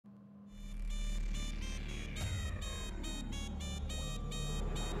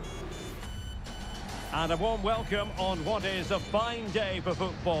And a warm welcome on what is a fine day for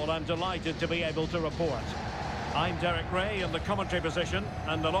football. I'm delighted to be able to report. I'm Derek Ray in the commentary position,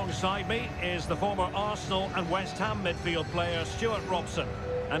 and alongside me is the former Arsenal and West Ham midfield player Stuart Robson.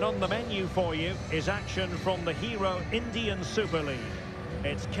 And on the menu for you is action from the Hero Indian Super League.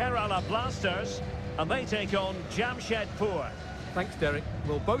 It's Kerala Blasters, and they take on Jamshedpur. Thanks, Derek.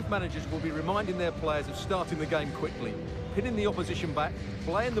 Well, both managers will be reminding their players of starting the game quickly, pinning the opposition back,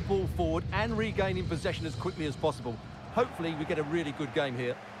 playing the ball forward and regaining possession as quickly as possible. Hopefully we get a really good game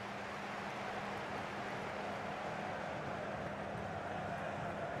here.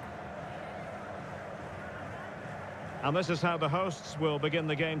 And this is how the hosts will begin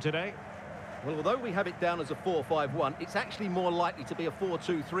the game today. Well, although we have it down as a 4-5-1, it's actually more likely to be a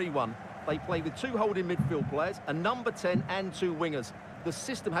 4-2-3-1. They play with two holding midfield players, a number 10 and two wingers. The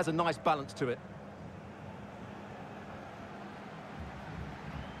system has a nice balance to it.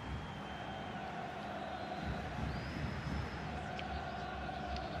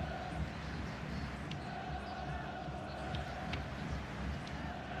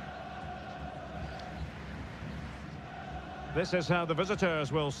 This is how the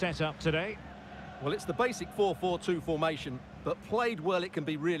visitors will set up today. Well, it's the basic 4-4-2 formation, but played well it can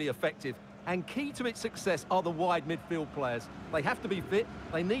be really effective. And key to its success are the wide midfield players. They have to be fit,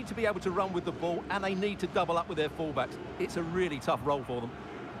 they need to be able to run with the ball, and they need to double up with their fullbacks. It's a really tough role for them.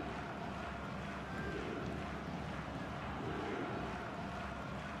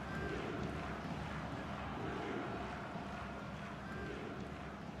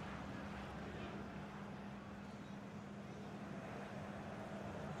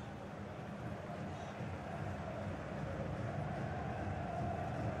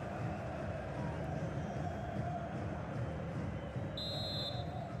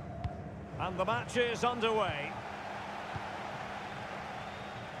 And the match is underway.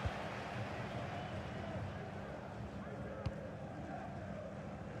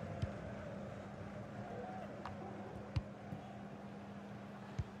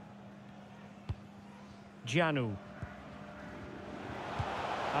 Janu.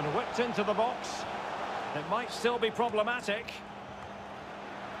 And whipped into the box. It might still be problematic.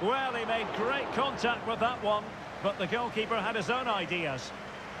 Well, he made great contact with that one, but the goalkeeper had his own ideas.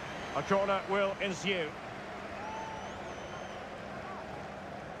 A corner will ensue.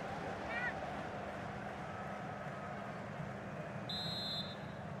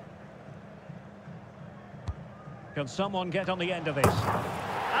 Can someone get on the end of this? And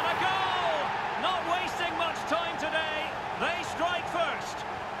a goal! Not wasting much time today. They strike first.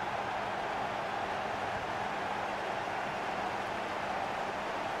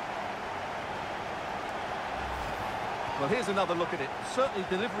 Well, here's another look at it. Certainly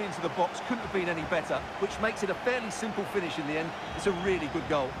delivery into the box couldn't have been any better, which makes it a fairly simple finish in the end. It's a really good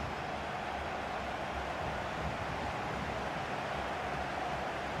goal.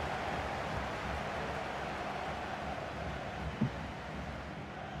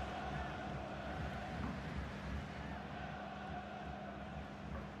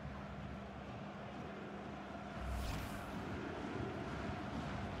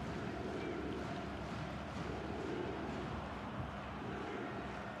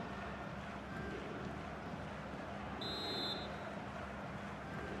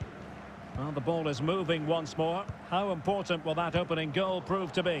 Well, the ball is moving once more. How important will that opening goal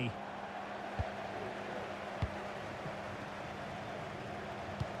prove to be?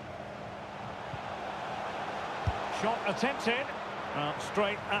 Shot attempted.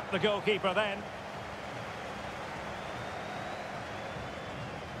 Straight at the goalkeeper then.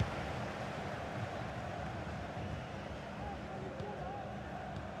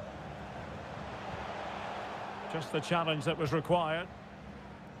 Just the challenge that was required.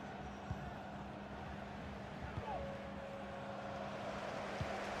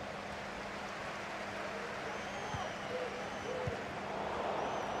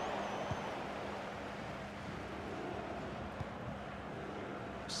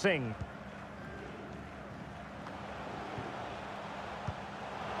 Singh.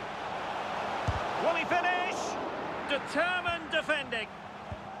 Will he finish? Determined defending.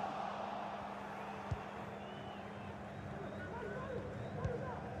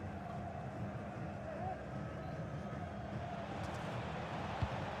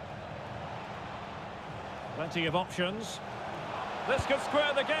 Plenty of options. This could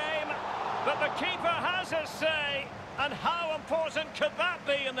square the game, but the keeper has his say. And how important could that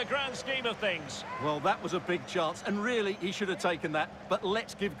be in the grand scheme of things? Well, that was a big chance, and really, he should have taken that. But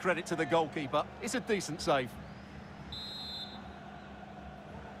let's give credit to the goalkeeper. It's a decent save.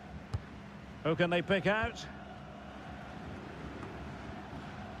 Who can they pick out?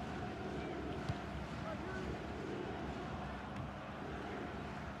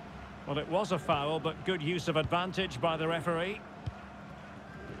 Well, it was a foul, but good use of advantage by the referee.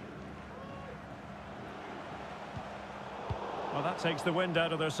 Well, that takes the wind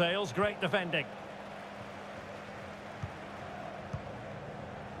out of their sails. Great defending.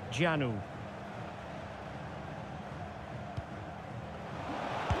 Janu.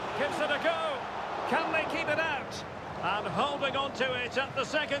 Gives it a go. Can they keep it out? And holding on to it at the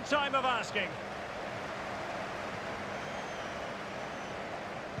second time of asking.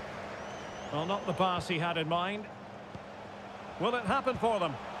 Well, not the pass he had in mind. Will it happen for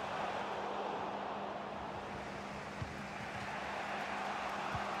them?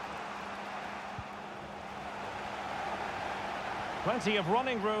 Plenty of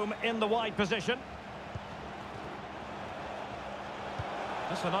running room in the wide position.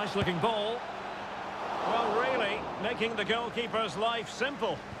 That's a nice-looking ball. Well, really, making the goalkeeper's life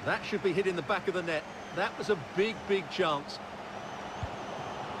simple. That should be hit in the back of the net. That was a big, big chance.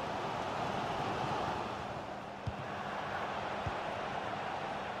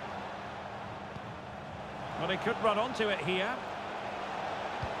 Well, he could run onto it here.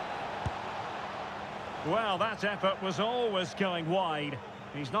 Well, that effort was always going wide.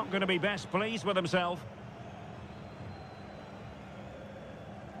 He's not going to be best pleased with himself.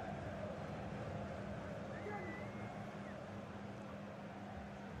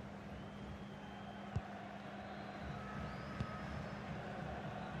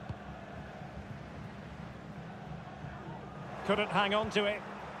 Couldn't hang on to it.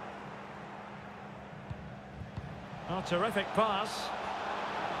 Oh, terrific pass.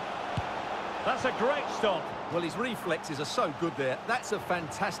 That's a great stop. Well, his reflexes are so good there. That's a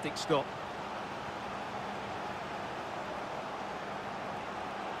fantastic stop.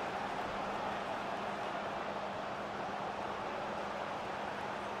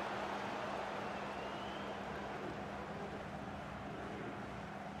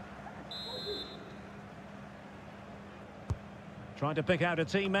 Trying to pick out a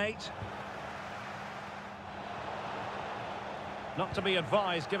teammate. Not to be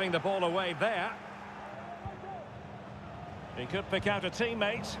advised giving the ball away there. He could pick out a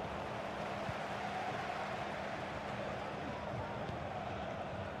teammate.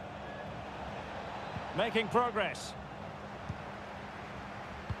 Making progress.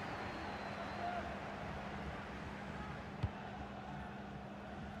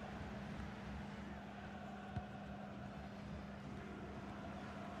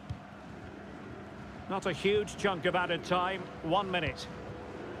 Not a huge chunk of added time, 1 minute.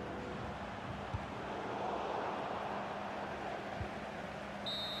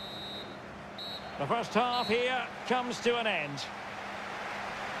 The first half here comes to an end.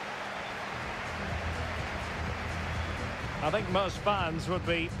 I think most fans would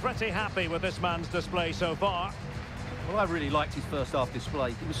be pretty happy with this man's display so far. Well, I really liked his first half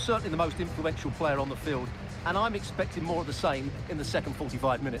display. He was certainly the most influential player on the field, and I'm expecting more of the same in the second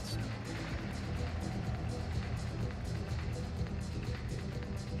 45 minutes.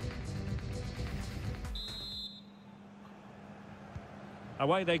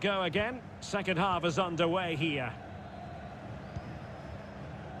 Away they go again. Second half is underway here.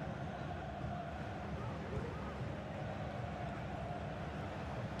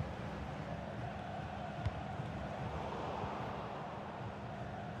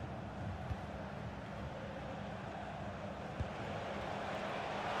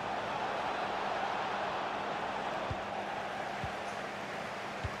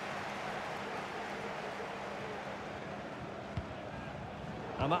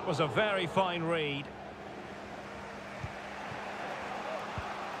 And that was a very fine read.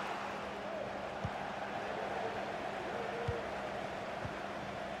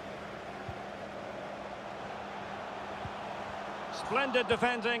 Splendid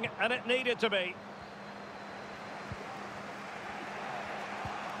defending, and it needed to be.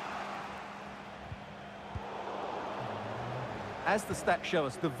 As the stats show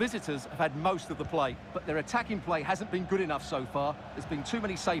us, the visitors have had most of the play, but their attacking play hasn't been good enough so far. There's been too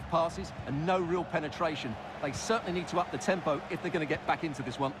many safe passes and no real penetration. They certainly need to up the tempo if they're going to get back into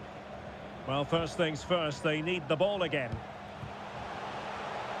this one. Well, first things first, they need the ball again.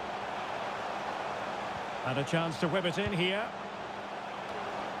 And a chance to whip it in here.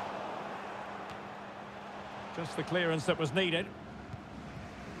 Just the clearance that was needed.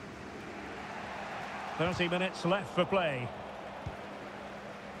 30 minutes left for play.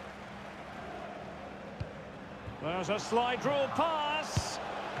 There's a slide rule pass.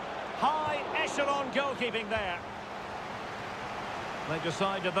 High echelon goalkeeping there. They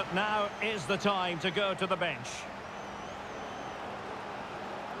decided that now is the time to go to the bench.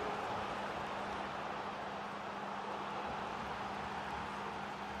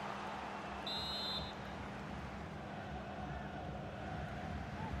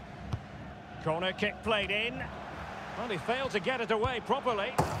 Corner kick played in. Well, he failed to get it away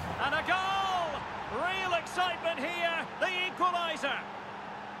properly. And a goal! Real excitement here, the equaliser.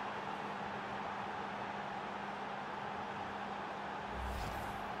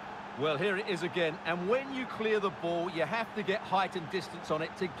 Well, here it is again, and when you clear the ball, you have to get height and distance on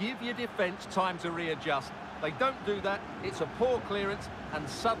it to give your defence time to readjust. They don't do that, it's a poor clearance, and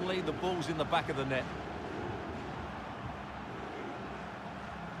suddenly the ball's in the back of the net.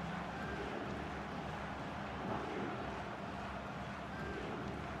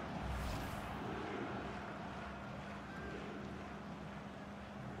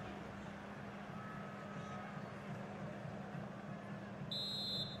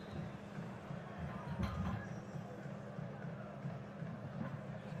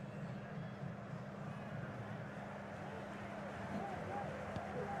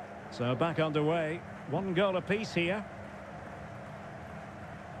 So back underway. One goal apiece here.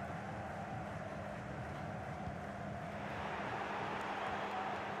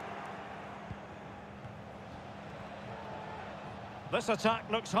 This attack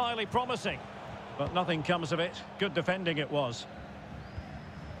looks highly promising, but nothing comes of it. Good defending it was.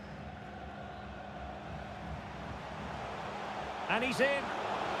 And he's in.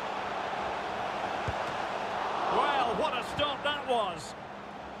 Well, what a stop that was.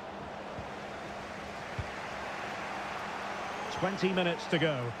 20 minutes to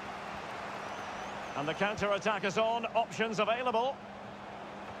go. And the counter-attack is on. Options available.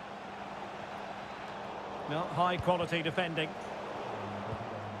 Not high-quality defending.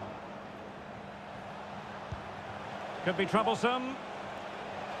 Could be troublesome.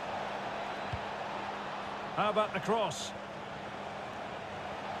 How about the cross?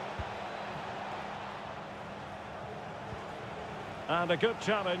 And a good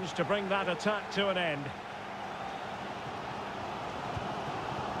challenge to bring that attack to an end.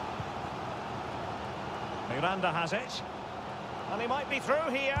 Miranda has it. And he might be through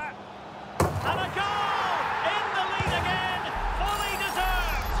here. And a goal! In the lead again! Fully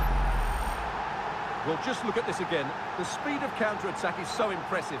deserved! Well, just look at this again. The speed of counter-attack is so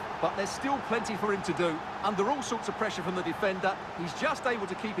impressive, but there's still plenty for him to do. Under all sorts of pressure from the defender, he's just able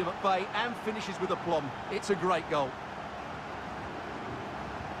to keep him at bay and finishes with aplomb. It's a great goal.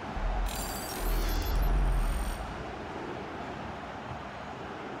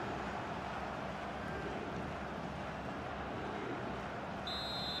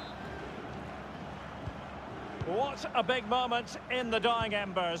 What a big moment in the dying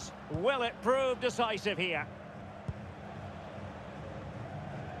embers. Will it prove decisive here?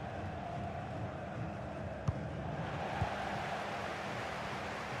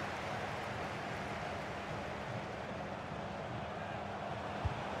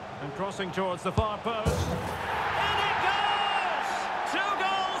 And crossing towards the far post. In it goes! 2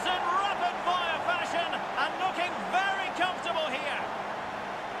 goals in rapid-fire fashion and looking very comfortable here.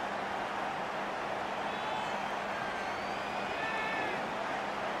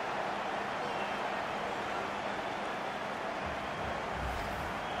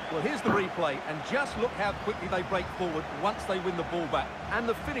 Well, here's the replay, and just look how quickly they break forward once they win the ball back. And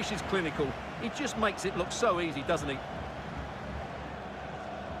the finish is clinical. It just makes it look so easy, doesn't he?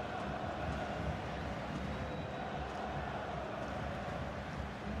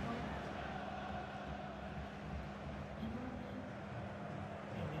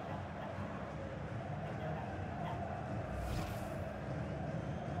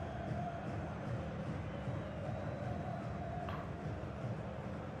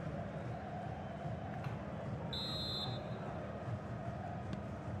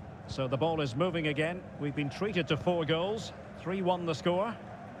 So the ball is moving again. We've been treated to 4 goals. 3-1 the score.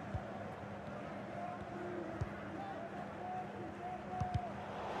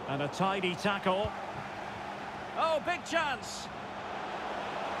 And a tidy tackle. Oh, big chance.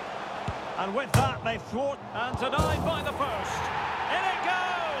 And with that, they thwart and denied by the post. In it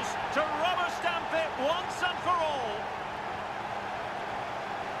goes to rubber stamp it once and for all.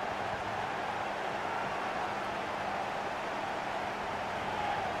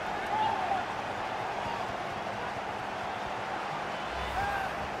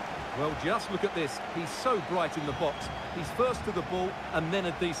 Well, just look at this. He's so bright in the box. He's first to the ball and then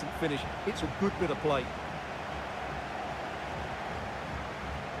a decent finish. It's a good bit of play.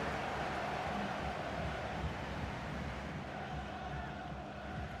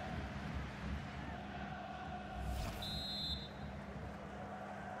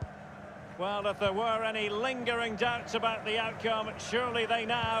 Well, if there were any lingering doubts about the outcome, surely they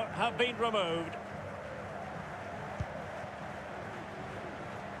now have been removed.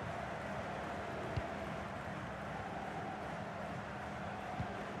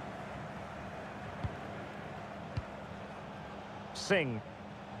 Singh.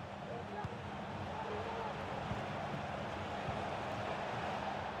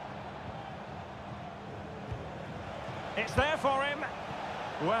 It's there for him.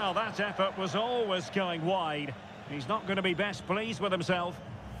 Well, that effort was always going wide. He's not going to be best pleased with himself.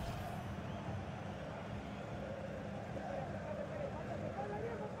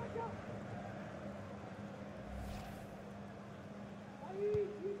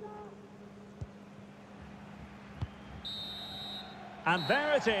 And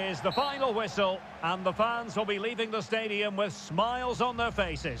there it is, the final whistle, and the fans will be leaving the stadium with smiles on their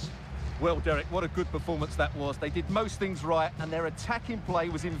faces. Well, Derek, what a good performance that was. They did most things right, and their attacking play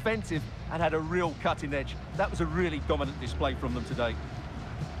was inventive and had a real cutting edge. That was a really dominant display from them today.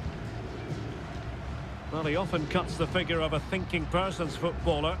 Well, he often cuts the figure of a thinking person's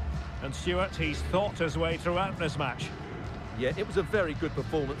footballer, and Stuart, he's thought his way throughout this match. Yeah, it was a very good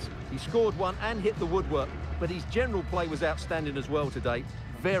performance. He scored one and hit the woodwork, but his general play was outstanding as well today.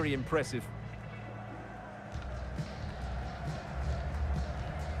 Very impressive.